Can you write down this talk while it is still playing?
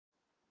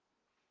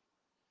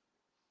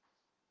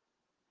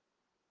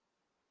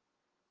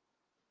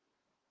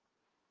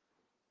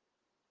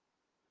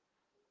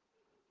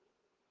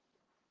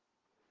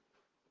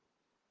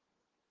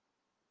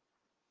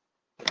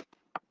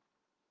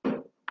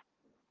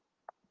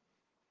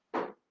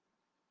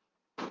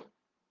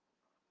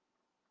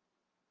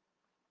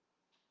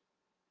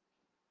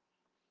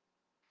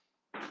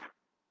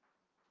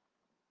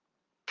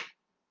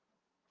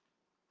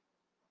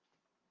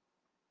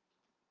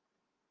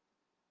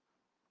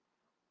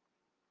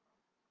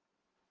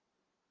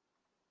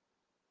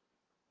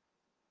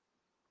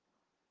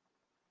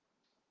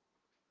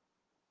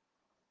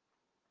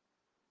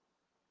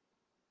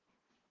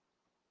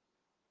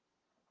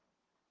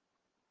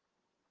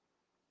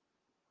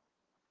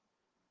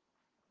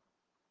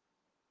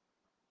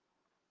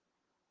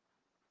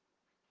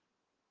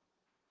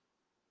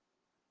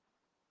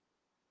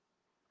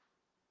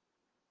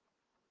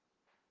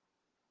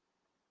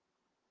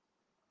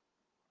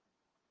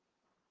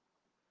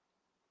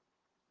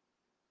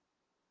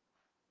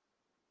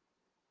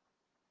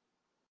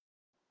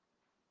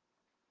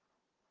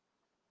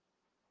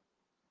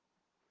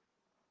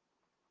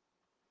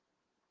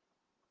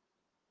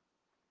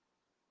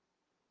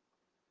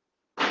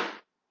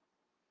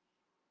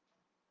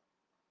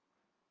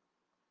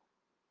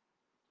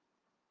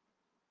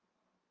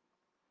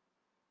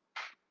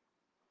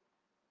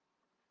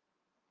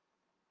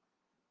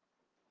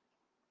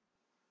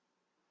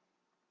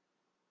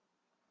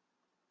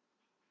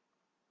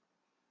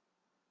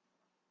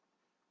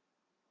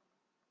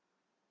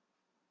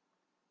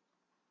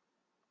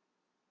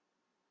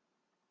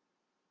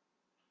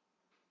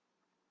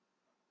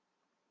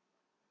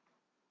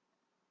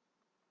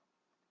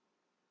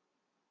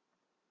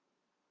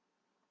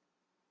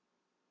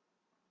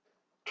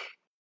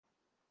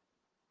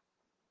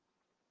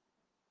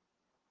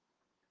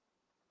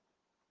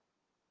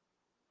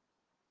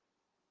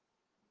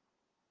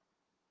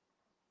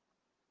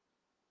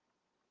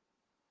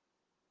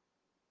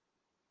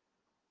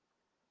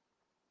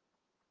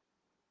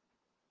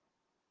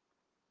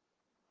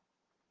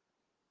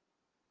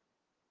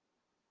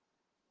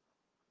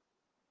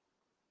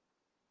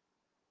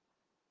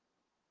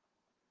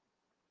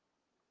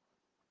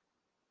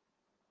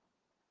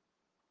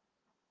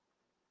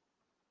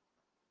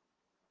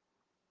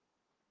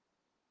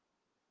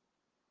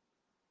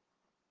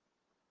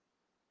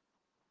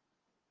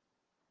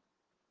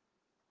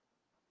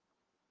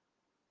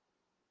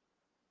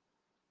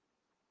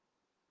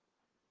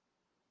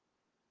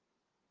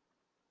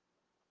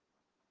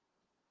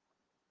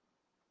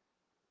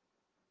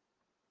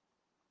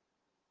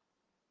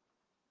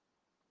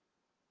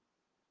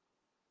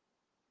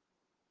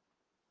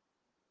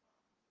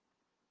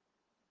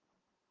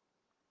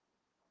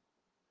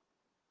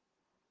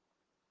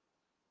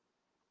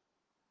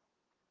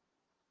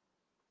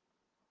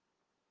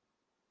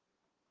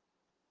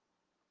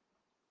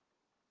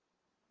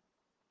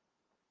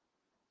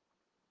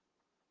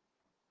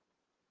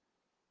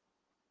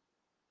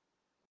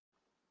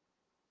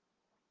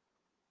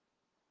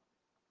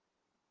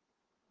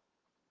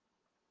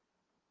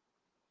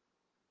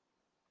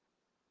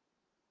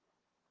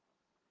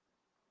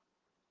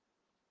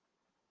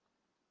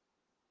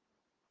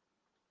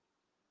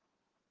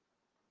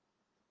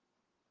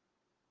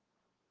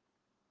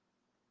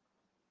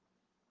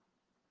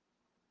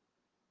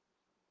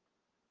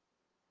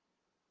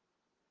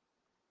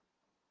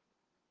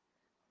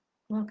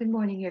Well, good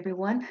morning,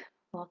 everyone.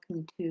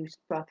 Welcome to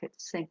Sprocket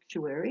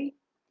Sanctuary.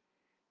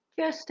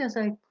 Just as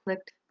I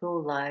clicked go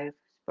live,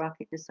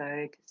 Sprocket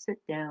decided to sit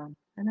down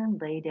and then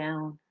lay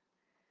down.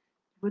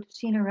 You would have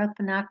seen her up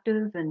and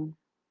active, and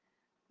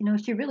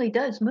she really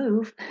does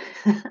move.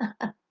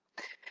 But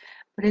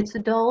it's a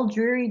dull,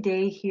 dreary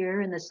day here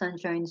in the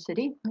Sunshine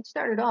City. It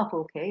started off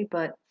okay,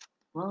 but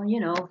well,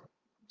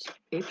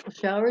 April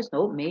showers.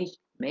 No,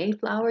 May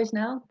flowers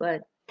now,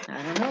 but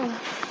I don't know.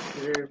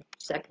 We're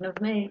 2nd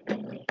of May,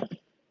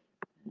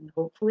 and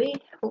hopefully,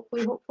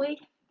 we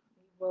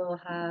will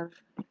have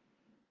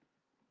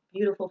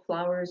beautiful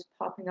flowers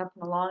popping up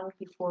and along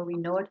before we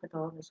know it with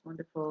all this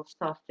wonderful,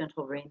 soft,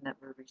 gentle rain that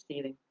we're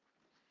receiving.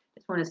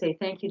 Just want to say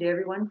thank you to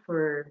everyone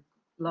for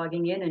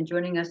logging in and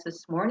joining us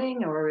this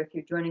morning, or if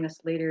you're joining us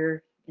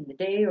later in the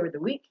day or the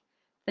week,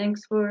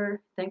 thanks for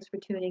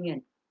tuning in.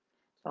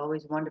 It's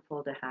always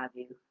wonderful to have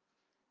you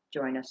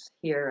join us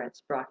here at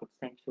Sprocket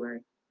Sanctuary.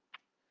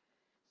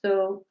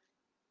 So,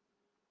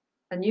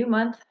 a new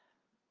month,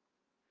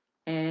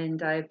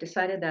 and I've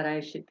decided that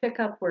I should pick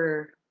up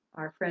where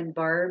our friend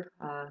Barb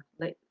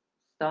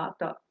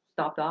stopped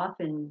off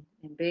in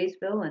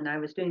Baysville, and I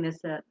was doing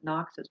this at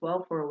Knox as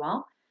well for a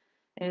while,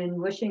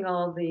 and wishing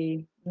all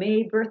the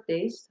May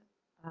birthdays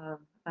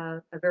a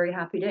very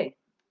happy day.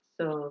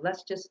 So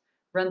let's just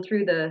run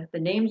through the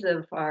names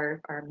of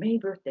our May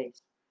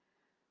birthdays.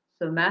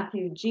 So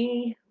Matthew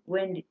G,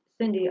 Wendy,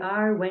 Cindy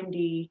R,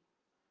 Wendy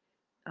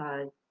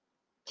uh,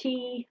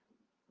 T,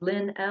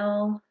 Lynn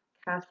L,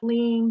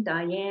 Kathleen,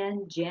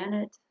 Diane,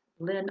 Janet,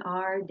 Lynn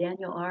R,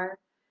 Daniel R,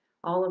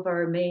 all of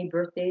our May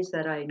birthdays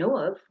that I know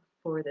of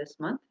for this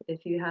month.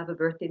 If you have a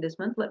birthday this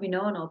month, let me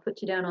know and I'll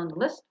put you down on the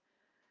list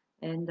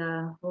and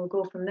we'll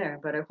go from there.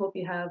 But I hope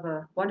you have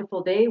a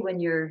wonderful day when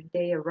your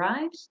day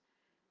arrives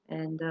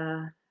and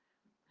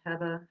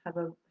have a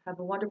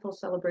wonderful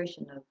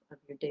celebration of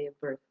your day of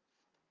birth.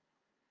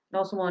 I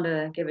also want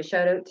to give a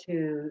shout out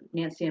to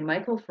Nancy and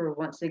Michael for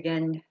once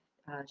again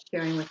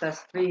sharing with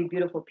us three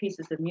beautiful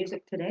pieces of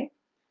music today.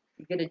 If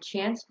you get a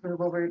chance,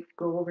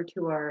 go over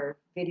to our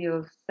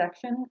video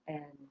section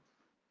and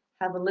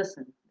have a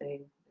listen. They're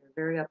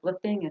very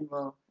uplifting and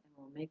will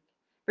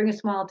bring a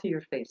smile to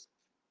your face.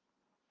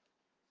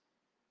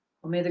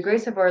 Well, may the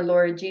grace of our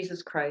Lord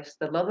Jesus Christ,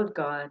 the love of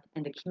God,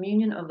 and the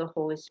communion of the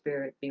Holy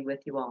Spirit be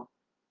with you all.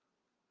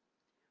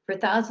 For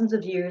thousands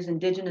of years,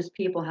 indigenous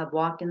people have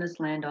walked in this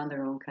land on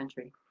their own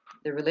country.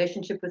 Their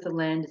relationship with the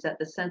land is at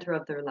the center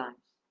of their lives.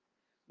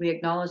 We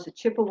acknowledge the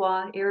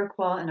Chippewa,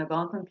 Iroquois, and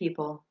Algonquin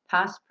people,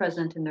 past,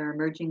 present, and their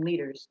emerging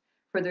leaders,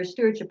 for their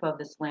stewardship of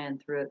this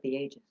land throughout the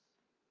ages.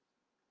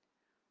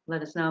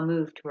 Let us now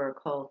move to our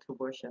call to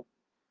worship.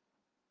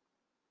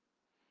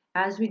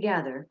 As we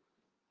gather,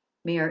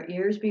 may our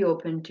ears be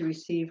open to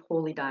receive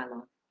holy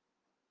dialogue.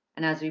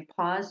 And as we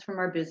pause from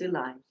our busy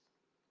lives,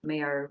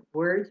 may our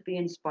words be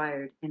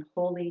inspired in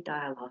holy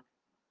dialogue.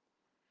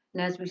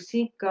 And as we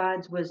seek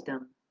God's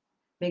wisdom,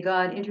 may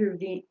God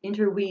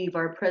interweave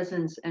our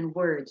presence and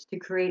words to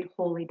create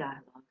holy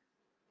dialogue.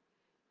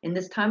 In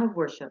this time of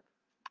worship,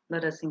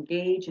 let us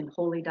engage in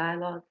holy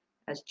dialogue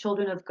as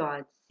children of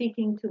God,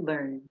 seeking to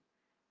learn,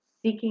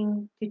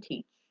 seeking to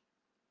teach,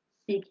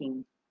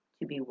 seeking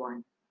to be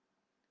one.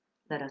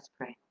 Let us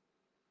pray.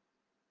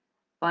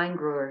 Vine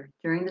grower,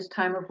 during this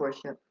time of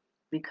worship,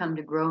 we come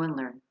to grow and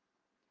learn.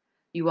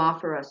 You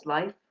offer us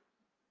life,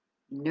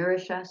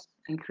 nourish us,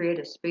 and create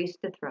a space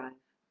to thrive.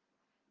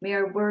 May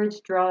our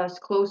words draw us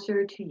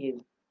closer to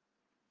you,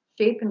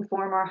 shape and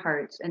form our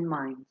hearts and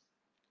minds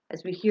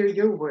as we hear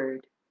your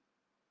word,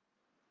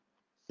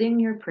 sing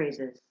your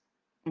praises,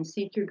 and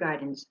seek your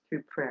guidance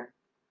through prayer.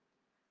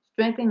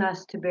 Strengthen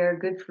us to bear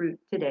good fruit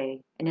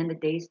today and in the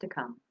days to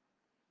come.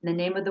 In the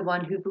name of the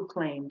one who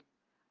proclaimed,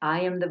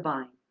 I am the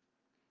vine.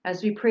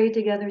 As we pray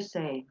together,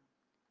 say,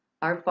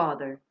 Our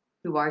Father,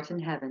 who art in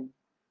heaven,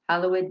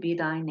 hallowed be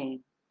thy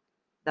name.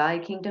 Thy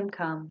kingdom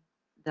come,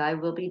 thy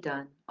will be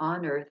done,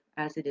 on earth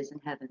as it is in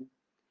heaven.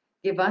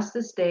 Give us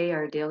this day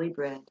our daily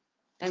bread,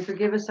 and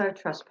forgive us our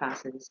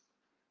trespasses,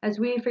 as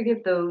we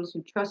forgive those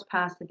who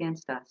trespass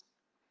against us.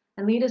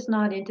 And lead us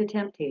not into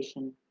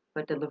temptation,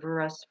 but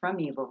deliver us from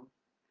evil.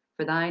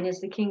 For thine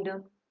is the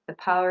kingdom, the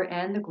power,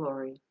 and the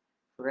glory,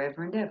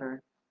 forever and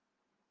ever.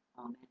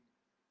 Amen.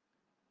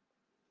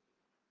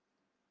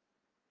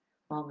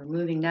 Well, we're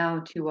moving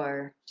now to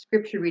our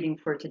scripture reading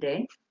for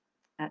today.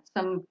 At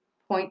some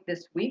point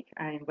this week,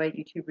 I invite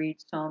you to read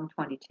Psalm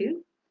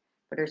 22,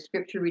 but our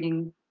scripture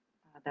reading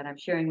that I'm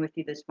sharing with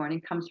you this morning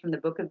comes from the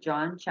book of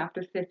John,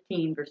 chapter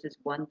 15, verses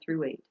 1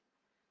 through 8.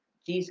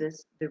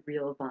 Jesus, the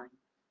real vine.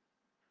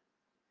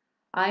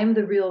 I am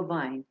the real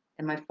vine,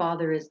 and my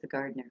Father is the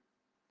gardener.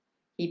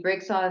 He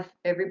breaks off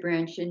every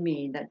branch in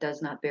me that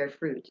does not bear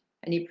fruit,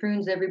 and he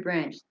prunes every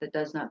branch that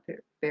does not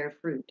bear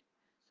fruit,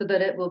 so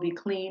that it will be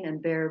clean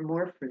and bear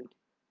more fruit.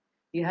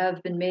 You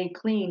have been made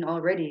clean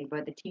already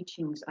by the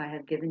teachings I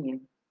have given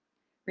you.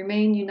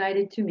 Remain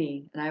united to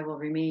me, and I will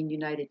remain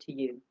united to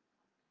you.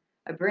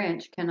 A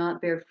branch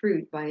cannot bear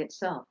fruit by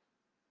itself.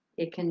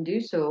 It can do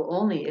so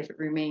only if it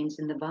remains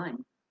in the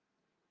vine.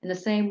 In the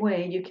same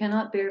way, you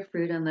cannot bear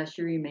fruit unless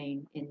you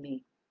remain in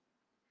me.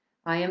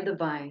 I am the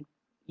vine,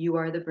 you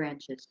are the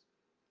branches.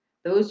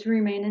 Those who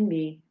remain in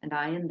me and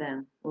I in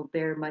them will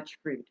bear much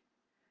fruit,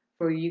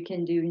 for you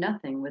can do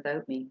nothing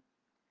without me.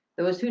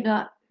 Those who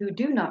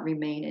do not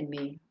remain in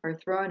me are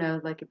thrown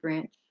out like a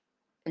branch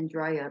and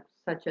dry up,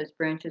 such as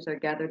branches are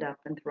gathered up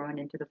and thrown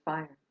into the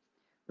fire,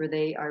 where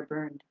they are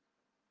burned.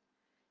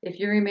 If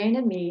you remain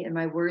in me and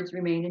my words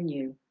remain in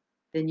you,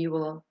 then you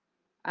will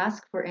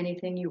ask for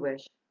anything you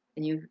wish,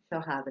 and you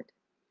shall have it.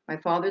 My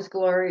Father's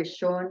glory is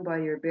shown by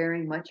your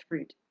bearing much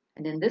fruit,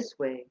 and in this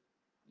way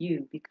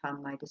you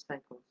become my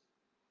disciples.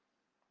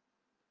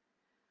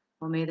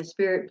 Well, may the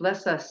Spirit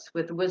bless us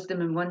with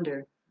wisdom and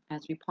wonder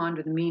as we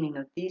ponder the meaning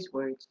of these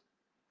words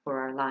for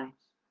our lives.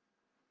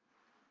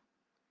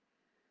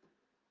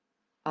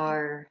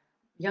 Our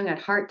Young at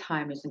Heart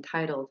time is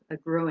entitled A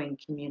Growing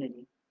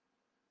Community.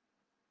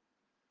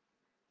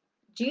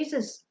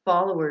 Jesus'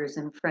 followers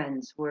and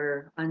friends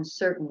were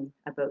uncertain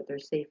about their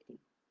safety.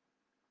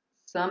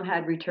 Some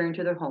had returned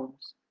to their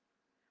homes,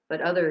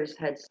 but others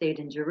had stayed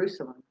in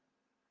Jerusalem.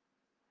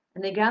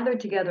 And they gathered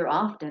together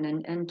often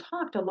and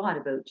talked a lot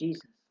about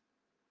Jesus.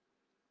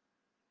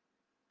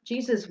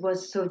 Jesus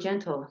was so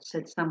gentle,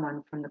 said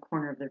someone from the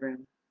corner of the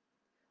room.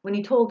 When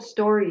he told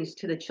stories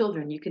to the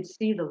children, you could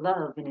see the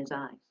love in his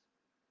eyes.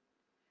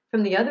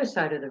 From the other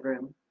side of the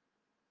room,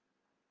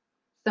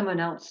 someone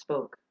else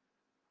spoke.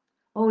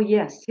 Oh,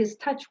 yes, his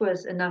touch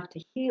was enough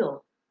to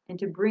heal and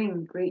to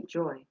bring great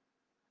joy.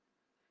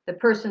 The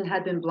person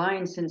had been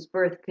blind since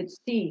birth, could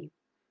see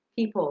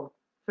people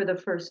for the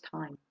first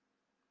time.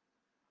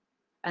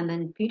 And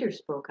then Peter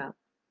spoke up.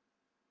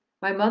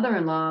 My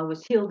mother-in-law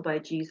was healed by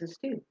Jesus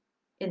too,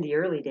 in the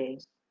early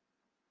days.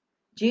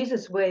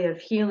 Jesus' way of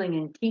healing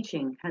and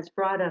teaching has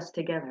brought us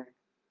together.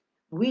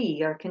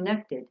 We are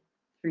connected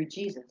through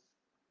Jesus.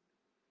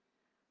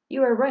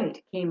 You are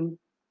right, came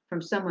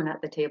from someone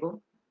at the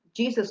table.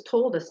 Jesus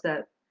told us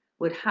that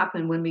would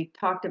happen when we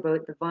talked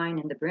about the vine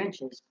and the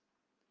branches.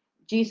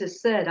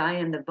 Jesus said, I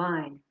am the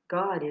vine,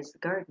 God is the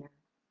gardener.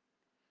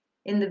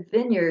 In the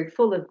vineyard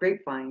full of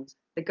grapevines,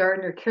 the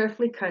gardener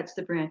carefully cuts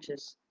the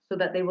branches so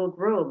that they will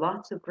grow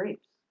lots of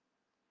grapes.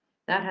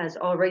 That has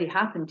already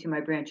happened to my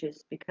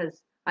branches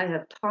because I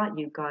have taught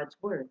you God's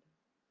word.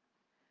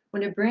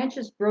 When a branch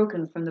is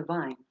broken from the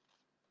vine,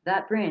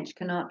 that branch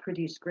cannot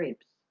produce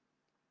grapes.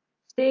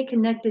 Stay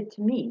connected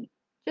to me,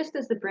 just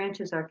as the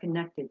branches are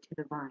connected to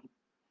the vine.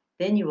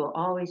 Then you will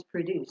always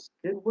produce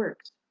good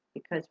works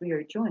because we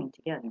are joined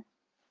together.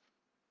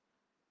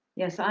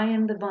 Yes, I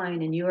am the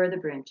vine and you are the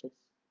branches.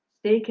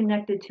 Stay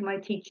connected to my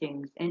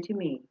teachings and to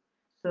me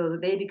so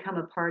that they become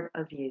a part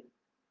of you.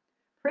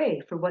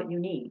 Pray for what you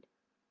need.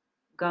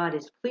 God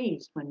is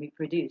pleased when we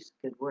produce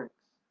good works.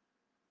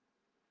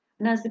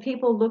 And as the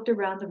people looked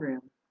around the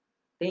room,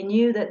 they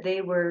knew that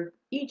they were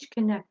each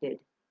connected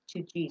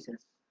to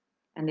Jesus,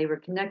 and they were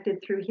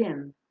connected through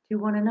him to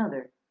one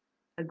another,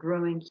 a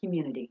growing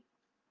community,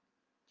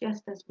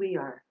 just as we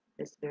are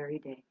this very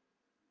day.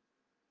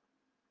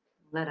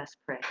 Let us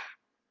pray.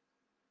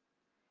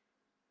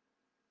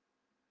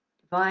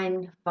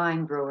 Divine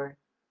vine grower,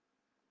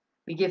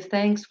 we give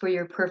thanks for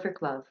your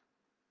perfect love.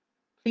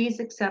 Please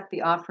accept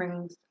the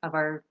offerings of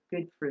our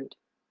good fruit.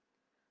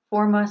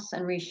 Form us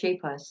and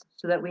reshape us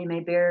so that we may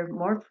bear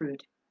more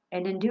fruit,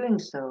 and in doing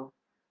so,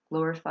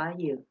 glorify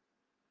you.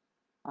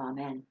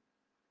 Amen.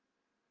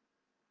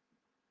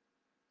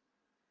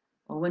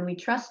 Well, when we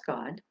trust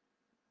God,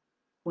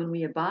 when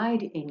we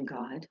abide in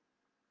God,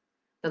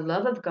 the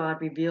love of God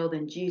revealed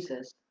in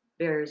Jesus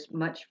bears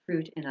much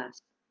fruit in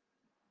us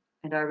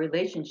and our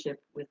relationship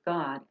with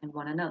God and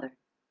one another.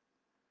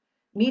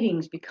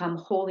 Meetings become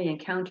holy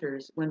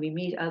encounters when we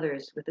meet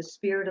others with a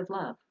spirit of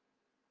love,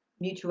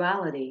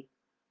 mutuality,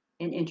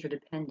 and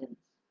interdependence.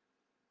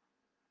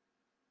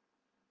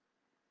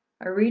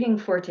 Our reading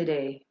for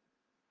today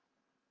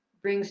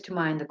brings to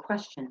mind the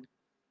question,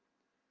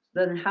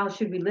 then how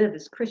should we live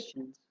as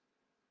Christians?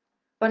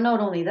 But not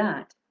only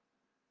that,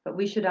 but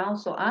we should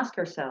also ask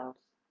ourselves,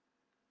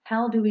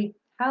 how do we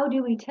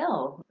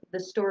tell the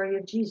story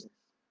of Jesus?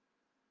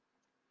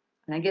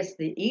 And I guess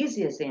the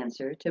easiest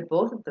answer to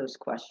both of those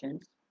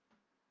questions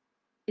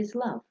is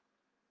love.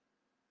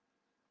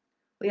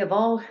 We have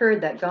all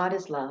heard that God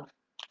is love,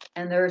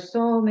 and there are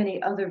so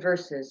many other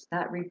verses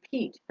that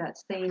repeat that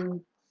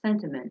same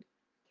sentiment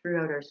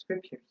throughout our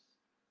scriptures.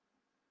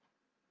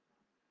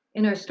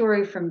 In our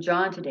story from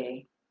John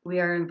today, we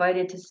are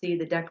invited to see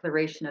the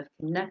declaration of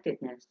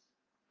connectedness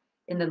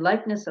in the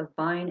likeness of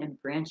vine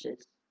and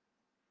branches,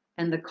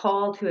 and the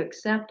call to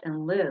accept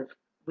and live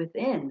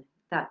within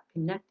that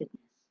connectedness.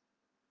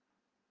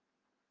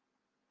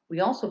 We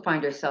also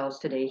find ourselves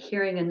today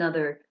hearing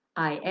another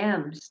I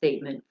am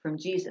statement from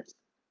Jesus.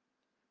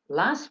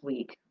 Last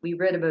week, we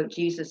read about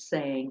Jesus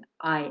saying,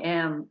 I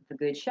am the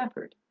good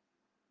shepherd.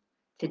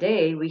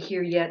 Today, we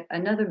hear yet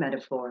another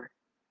metaphor.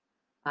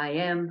 I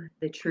am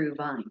the true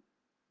vine.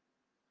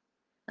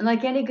 And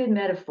like any good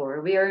metaphor,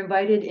 we are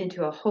invited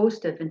into a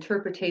host of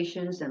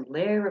interpretations and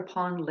layer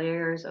upon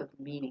layers of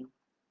meaning.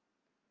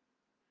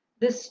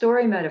 This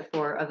story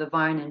metaphor of the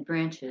vine and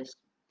branches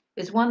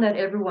is one that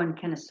everyone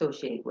can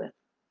associate with.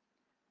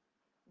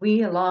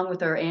 We, along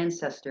with our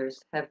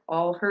ancestors, have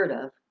all heard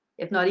of,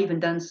 if not even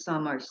done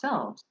some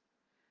ourselves,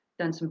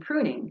 done some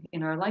pruning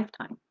in our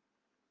lifetime.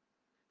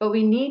 But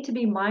we need to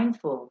be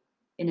mindful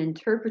in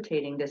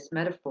interpreting this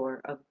metaphor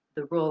of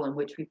the role in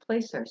which we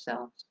place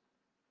ourselves.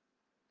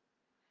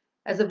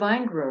 As a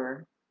vine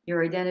grower,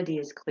 your identity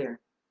is clear.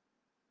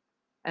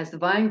 As the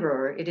vine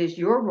grower, it is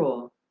your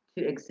role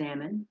to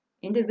examine,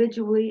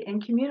 individually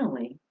and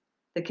communally,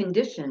 the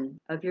condition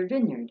of your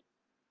vineyard.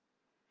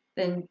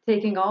 Then,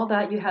 taking all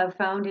that you have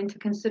found into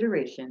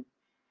consideration,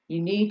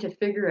 you need to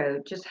figure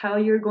out just how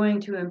you're going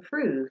to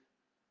improve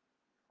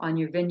on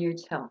your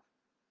vineyard's health.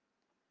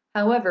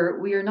 However,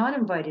 we are not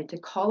invited to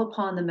call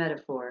upon the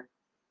metaphor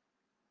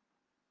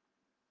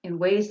in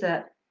ways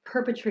that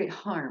perpetrate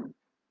harm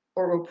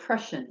or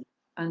oppression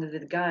under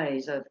the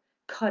guise of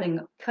cutting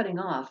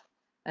off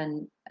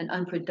an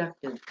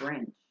unproductive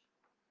branch.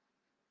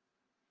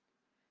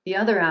 The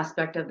other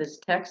aspect of this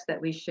text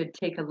that we should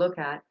take a look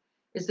at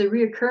is the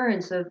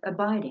reoccurrence of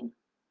abiding.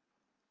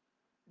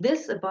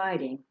 This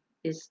abiding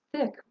is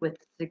thick with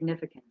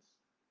significance.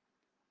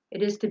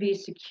 It is to be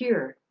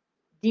secure,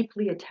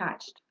 deeply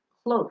attached,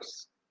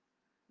 close,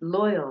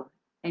 loyal,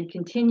 and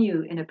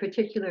continue in a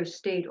particular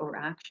state or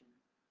action.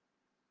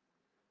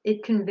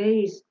 It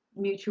conveys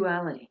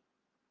mutuality,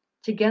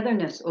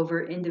 togetherness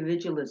over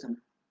individualism,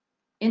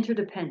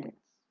 interdependence.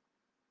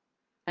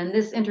 And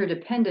this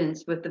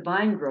interdependence with the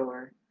vine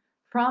grower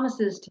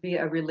promises to be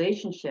a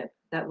relationship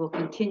that will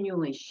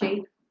continually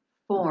shape,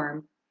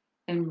 form,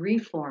 and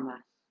reform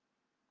us.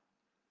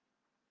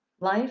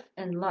 Life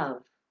and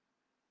love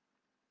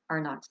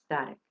are not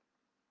static,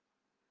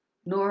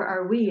 nor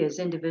are we as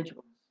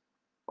individuals,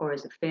 or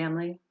as a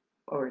family,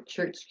 or a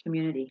church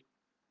community.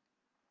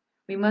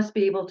 We must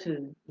be able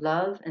to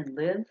love and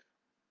live,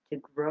 to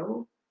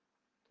grow,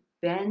 to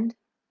bend,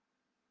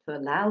 to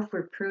allow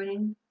for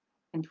pruning,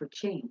 and for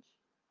change.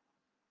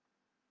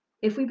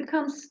 If we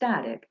become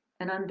static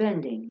and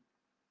unbending,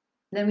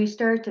 then we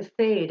start to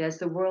fade as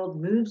the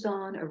world moves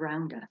on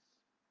around us.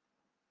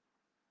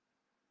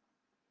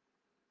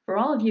 For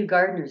all of you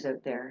gardeners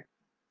out there,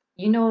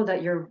 you know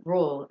that your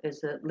role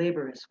is a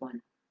laborious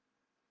one.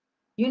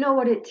 You know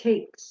what it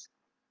takes.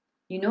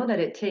 You know that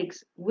it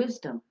takes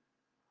wisdom,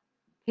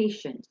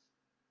 patience,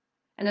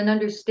 and an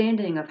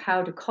understanding of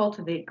how to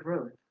cultivate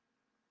growth.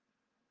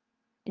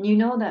 And you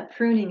know that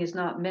pruning is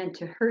not meant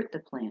to hurt the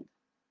plant.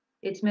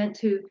 It's meant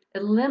to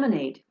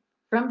eliminate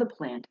from the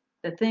plant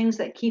the things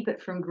that keep it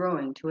from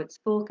growing to its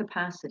full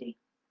capacity.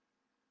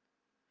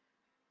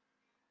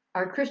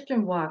 Our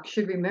Christian walk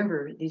should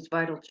remember these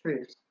vital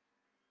truths.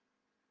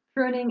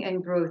 Pruning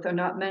and growth are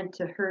not meant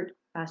to hurt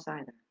us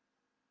either.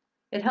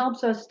 It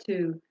helps us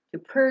to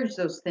purge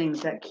those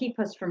things that keep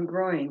us from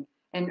growing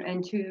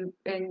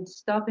and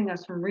stopping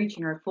us from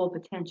reaching our full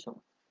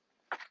potential.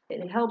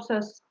 It helps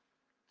us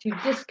to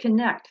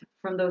disconnect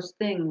from those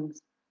things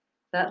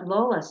that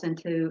lull us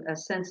into a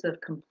sense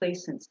of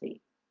complacency,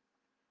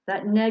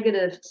 that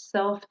negative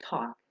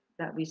self-talk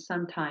that we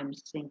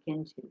sometimes sink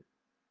into.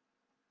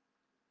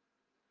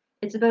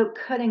 It's about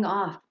cutting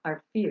off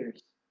our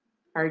fears,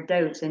 our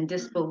doubts, and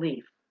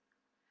disbelief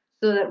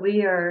so that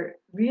we are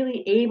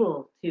really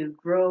able to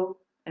grow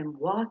and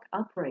walk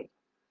upright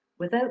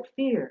without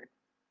fear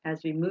as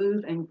we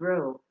move and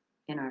grow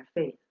in our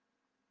faith.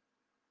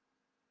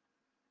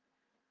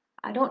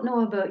 I don't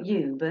know about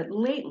you, but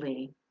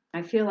lately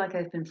I feel like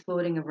I've been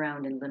floating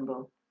around in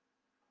limbo.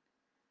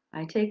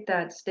 I take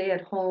that stay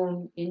at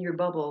home in your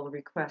bubble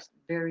request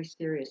very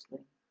seriously.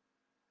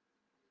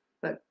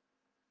 But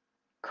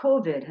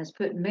COVID has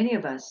put many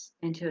of us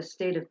into a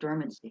state of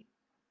dormancy.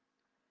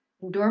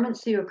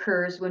 Dormancy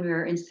occurs when we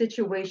are in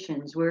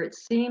situations where it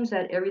seems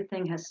that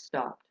everything has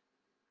stopped.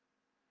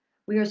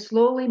 We are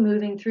slowly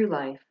moving through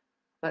life,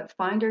 but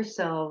find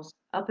ourselves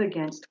up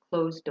against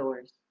closed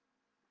doors.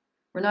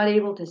 We're not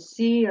able to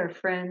see our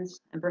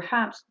friends, and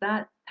perhaps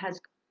that has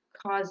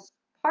caused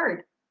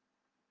part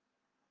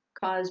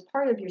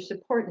of your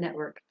support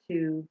network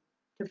to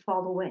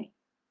fall away.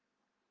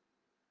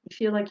 You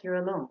feel like you're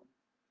alone,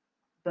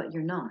 but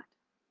you're not.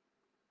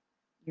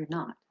 You're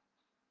not.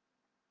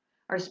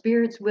 Our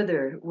spirits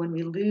wither when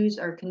we lose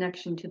our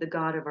connection to the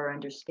God of our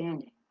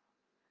understanding.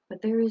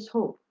 But there is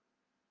hope.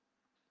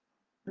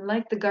 And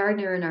like the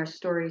gardener in our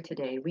story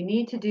today, we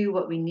need to do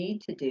what we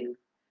need to do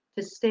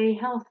to stay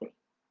healthy.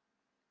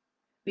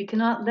 We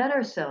cannot let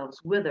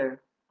ourselves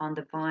wither on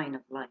the vine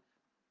of life.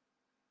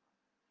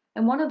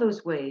 And one of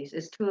those ways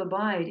is to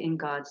abide in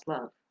God's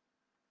love.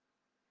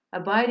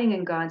 Abiding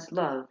in God's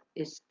love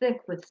is thick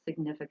with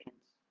significance.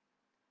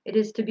 It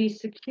is to be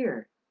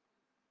secure,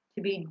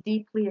 to be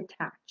deeply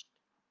attached,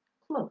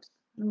 close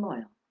and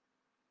loyal.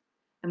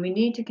 And we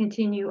need to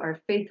continue our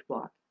faith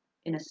walk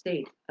in a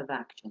state of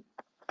action.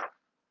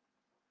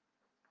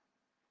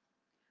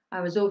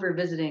 I was over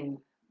visiting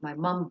my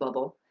mum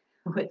bubble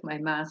with my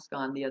mask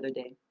on the other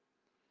day.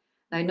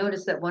 I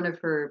noticed that one of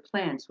her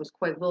plants was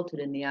quite wilted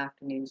in the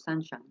afternoon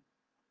sunshine.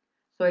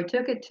 So I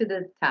took it to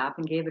the tap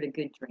and gave it a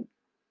good drink.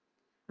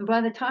 And by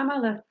the time I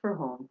left for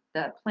home,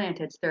 that plant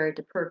had started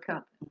to perk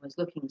up and was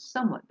looking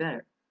somewhat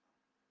better.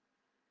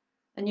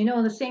 And you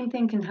know, the same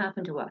thing can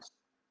happen to us.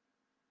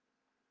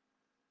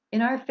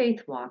 In our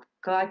faith walk,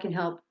 God can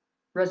help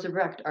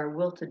resurrect our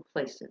wilted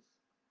places.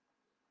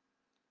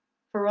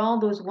 For all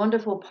those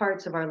wonderful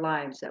parts of our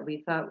lives that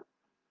we thought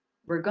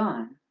were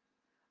gone,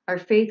 our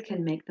faith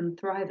can make them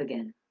thrive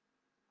again.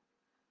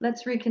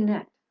 Let's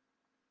reconnect.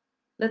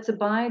 Let's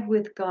abide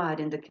with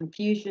God in the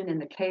confusion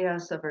and the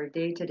chaos of our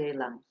day-to-day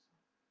lives.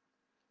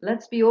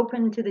 Let's be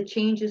open to the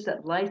changes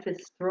that life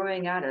is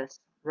throwing at us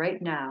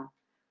right now,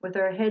 with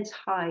our heads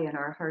high and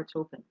our hearts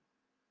open.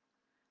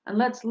 And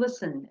let's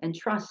listen and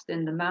trust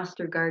in the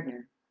Master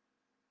Gardener,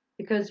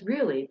 because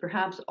really,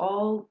 perhaps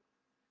all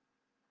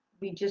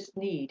we just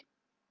need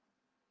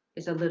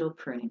is a little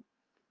pruning.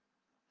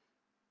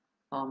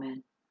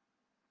 Amen.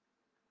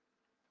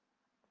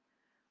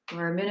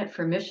 Our minute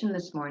for mission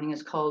this morning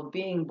is called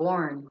Being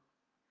Born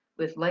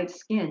with Light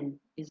Skin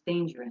is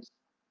Dangerous.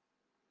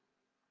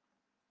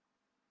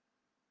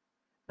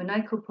 When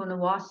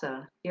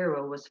Naikopunawasa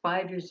Iro was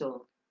 5 years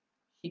old,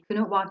 she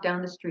couldn't walk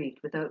down the street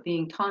without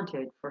being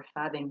taunted for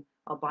having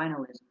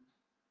albinoism,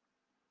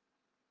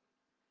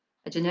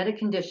 a genetic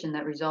condition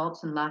that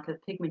results in lack of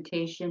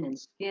pigmentation in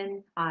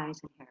skin, eyes,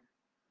 and hair.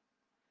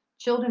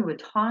 Children would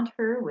taunt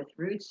her with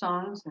rude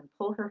songs and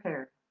pull her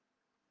hair.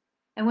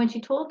 And when she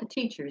told the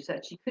teachers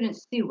that she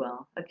couldn't see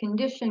well, a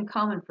condition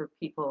common for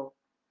people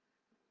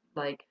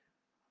like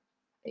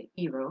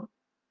Iro,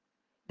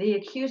 they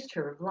accused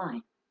her of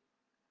lying.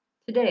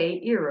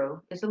 Today,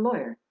 Iro is a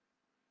lawyer,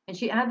 and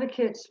she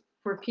advocates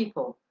for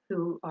people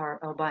who are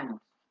albinos.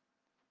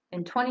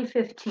 In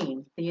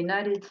 2015, the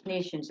United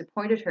Nations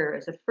appointed her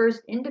as the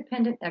first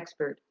independent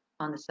expert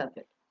on the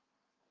subject.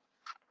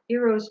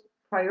 Iro's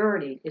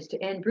priority is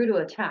to end brutal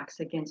attacks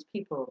against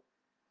people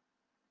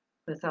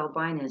with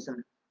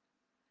albinism.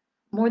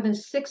 More than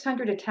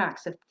 600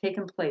 attacks have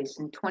taken place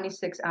in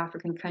 26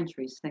 African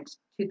countries since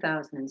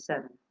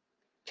 2007.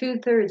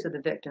 2/3 of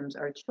the victims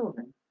are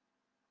children.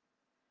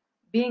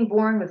 Being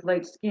born with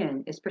light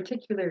skin is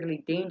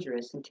particularly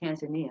dangerous in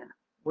Tanzania,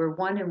 where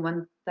 1 in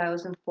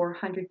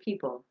 1,400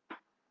 people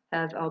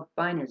have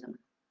albinism.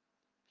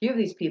 Few of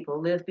these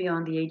people live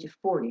beyond the age of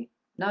 40,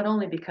 not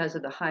only because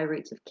of the high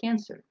rates of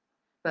cancer,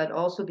 but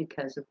also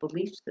because of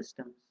belief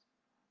systems.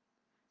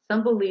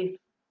 Some belief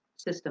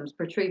systems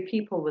portray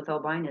people with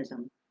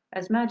albinism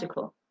as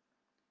magical,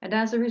 and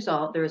as a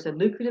result, there is a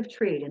lucrative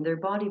trade in their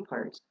body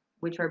parts,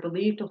 which are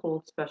believed to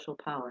hold special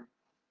power.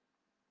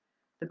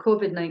 The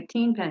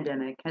COVID-19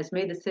 pandemic has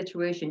made the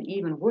situation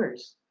even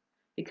worse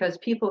because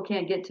people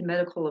can't get to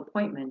medical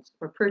appointments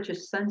or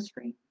purchase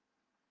sunscreen.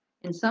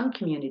 In some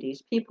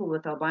communities, people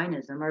with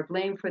albinism are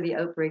blamed for the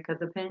outbreak of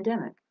the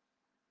pandemic.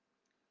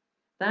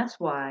 That's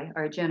why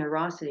our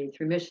generosity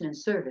through mission and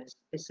service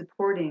is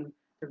supporting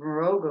the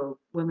Morogo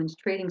Women's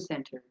Training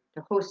Center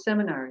to host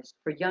seminars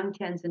for young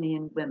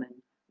Tanzanian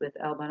women with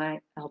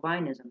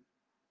albinism.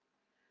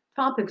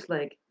 Topics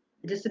like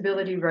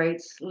disability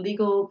rights,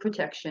 legal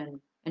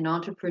protection, and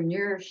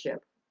entrepreneurship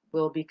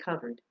will be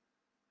covered.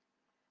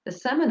 The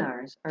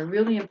seminars are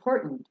really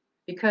important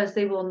because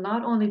they will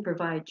not only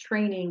provide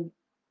training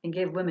and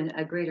give women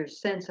a greater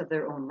sense of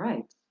their own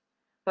rights,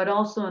 but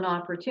also an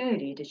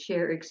opportunity to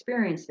share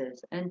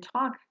experiences and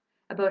talk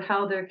about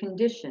how their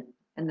condition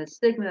and the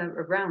stigma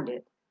around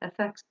it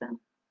affects them.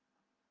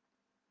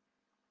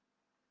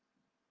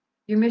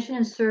 Your mission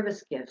and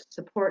service gifts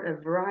support a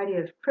variety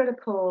of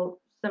critical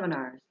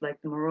seminars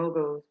like the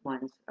Morogo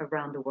ones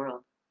around the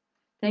world.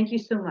 Thank you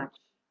so much.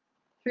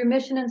 Through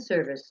mission and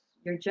service,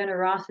 your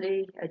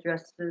generosity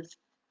addresses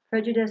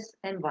prejudice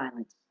and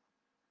violence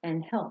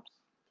and helps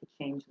to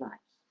change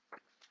lives.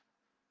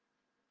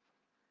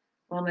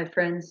 Well, my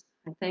friends,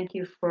 I thank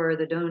you for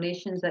the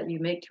donations that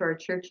you make to our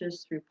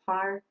churches through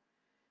PAR,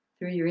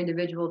 through your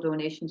individual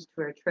donations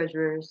to our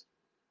treasurers,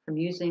 from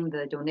using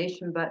the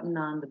donation button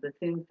on the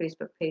Bethune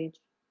Facebook page.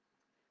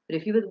 But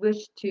if you would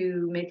wish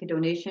to make a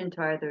donation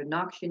to either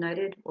Knox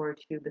United or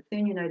to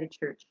Bethune United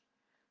Church,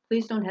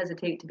 please don't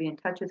hesitate to be in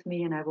touch with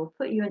me, and I will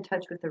put you in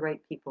touch with the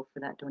right people for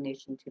that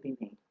donation to be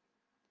made.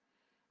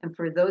 And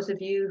for those of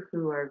you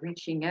who are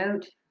reaching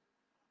out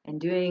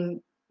and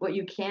doing what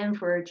you can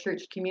for our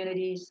church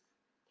communities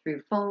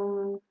through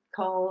phone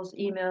calls,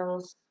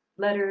 emails,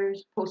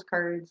 letters,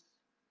 postcards,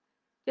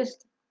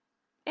 just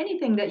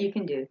anything that you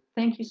can do,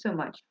 thank you so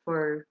much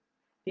for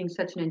being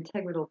such an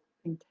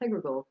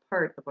integral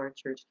part of our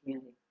church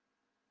community.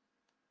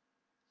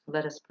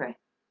 Let us pray.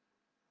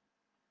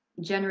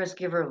 Generous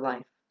giver of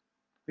life,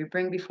 we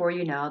bring before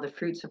you now the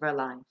fruits of our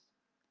lives.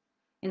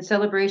 In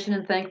celebration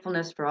and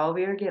thankfulness for all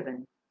we are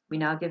given, we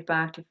now give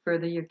back to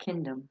further your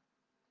kingdom.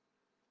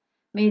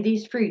 May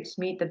these fruits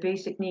meet the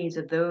basic needs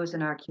of those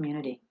in our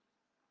community,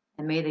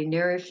 and may they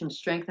nourish and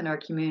strengthen our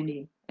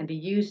community and be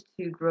used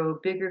to grow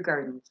bigger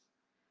gardens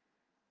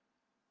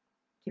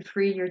to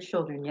free your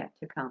children yet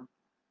to come.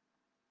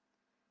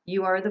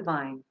 You are the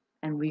vine,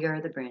 and we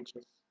are the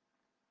branches.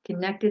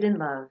 Connected in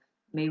love,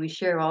 may we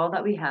share all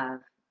that we have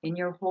in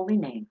your holy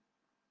name.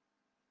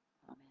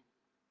 Amen.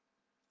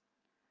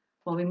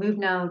 Well, we move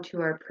now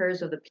to our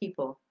prayers of the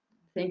people.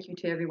 Thank you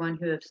to everyone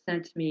who have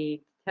sent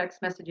me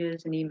text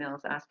messages and emails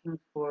asking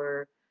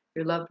for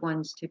your loved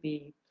ones to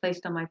be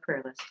placed on my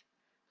prayer list.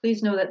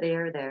 Please know that they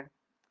are there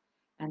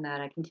and that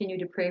I continue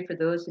to pray for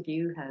those of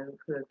you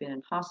who have been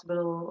in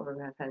hospital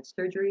or have had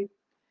surgery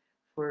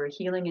for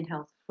healing and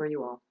health for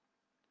you all.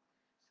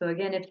 So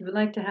again, if you would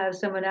like to have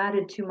someone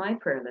added to my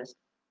prayer list,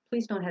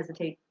 please don't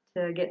hesitate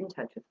to get in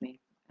touch with me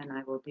and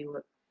I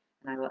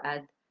will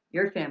add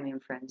your family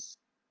and friends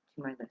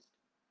to my list.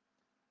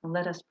 And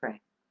let us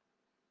pray.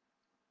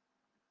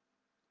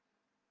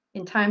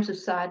 In times of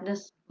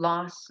sadness,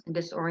 loss, and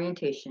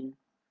disorientation,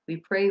 we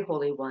pray,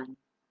 Holy One,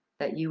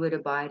 that you would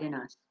abide in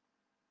us.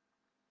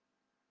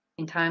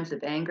 In times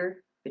of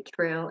anger,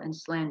 betrayal, and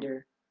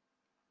slander,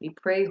 we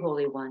pray,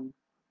 Holy One,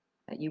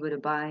 that you would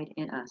abide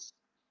in us.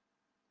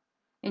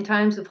 In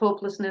times of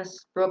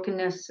hopelessness,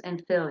 brokenness,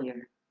 and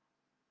failure,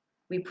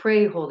 we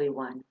pray, Holy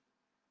One,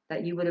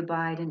 that you would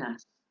abide in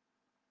us.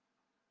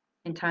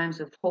 In times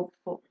of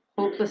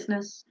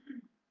hopelessness,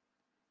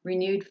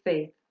 renewed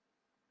faith,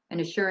 and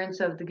assurance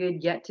of the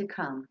good yet to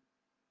come,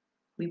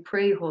 we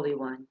pray, Holy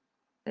One,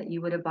 that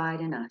you would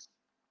abide in us.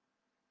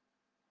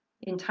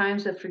 In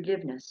times of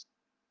forgiveness,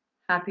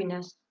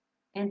 happiness,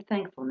 and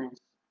thankfulness,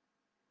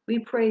 we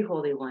pray,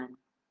 Holy One,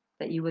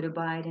 that you would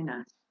abide in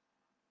us.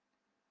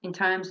 In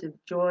times of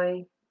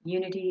joy,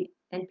 unity,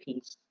 and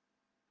peace,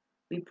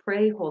 we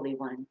pray, Holy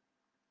One,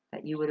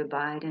 that you would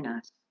abide in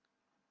us.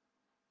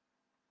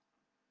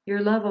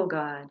 Your love, O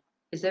God,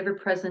 is ever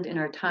present in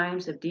our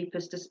times of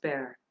deepest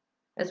despair,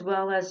 as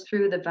well as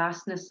through the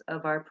vastness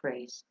of our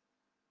praise.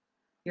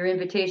 Your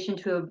invitation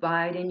to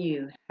abide in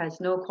you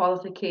has no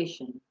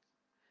qualification,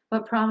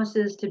 but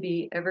promises to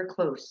be ever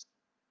close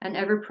and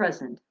ever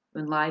present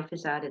when life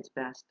is at its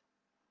best,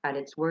 at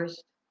its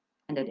worst,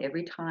 and at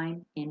every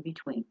time in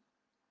between.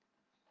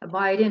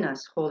 Abide in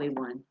us, Holy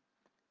One,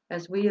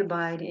 as we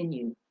abide in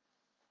you.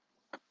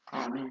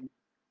 Amen.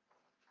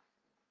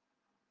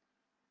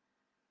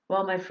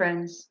 Well, my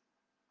friends,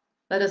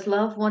 let us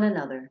love one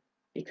another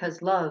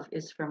because love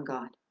is from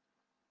God.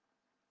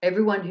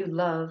 Everyone who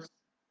loves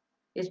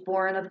is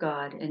born of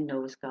God and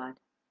knows God.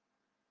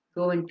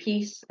 Go in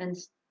peace and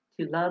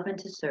to love and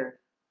to serve.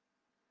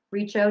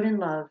 Reach out in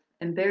love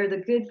and bear the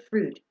good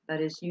fruit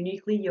that is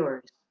uniquely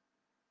yours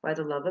by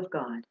the love of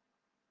God.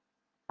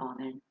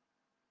 Amen.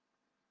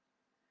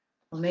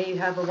 Well, may you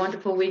have a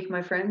wonderful week,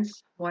 my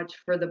friends. Watch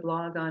for the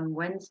blog on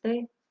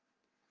Wednesday.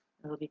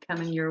 It'll be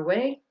coming your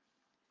way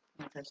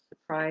as a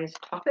surprise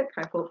topic.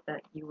 I hope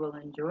that you will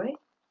enjoy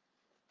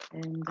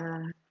and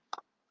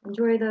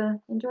enjoy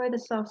the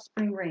soft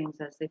spring rains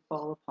as they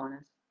fall upon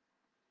us.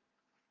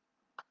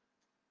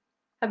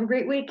 Have a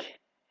great week.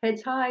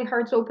 Heads high,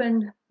 hearts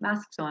open,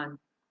 masks on.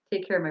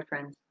 Take care, my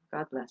friends.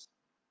 God bless.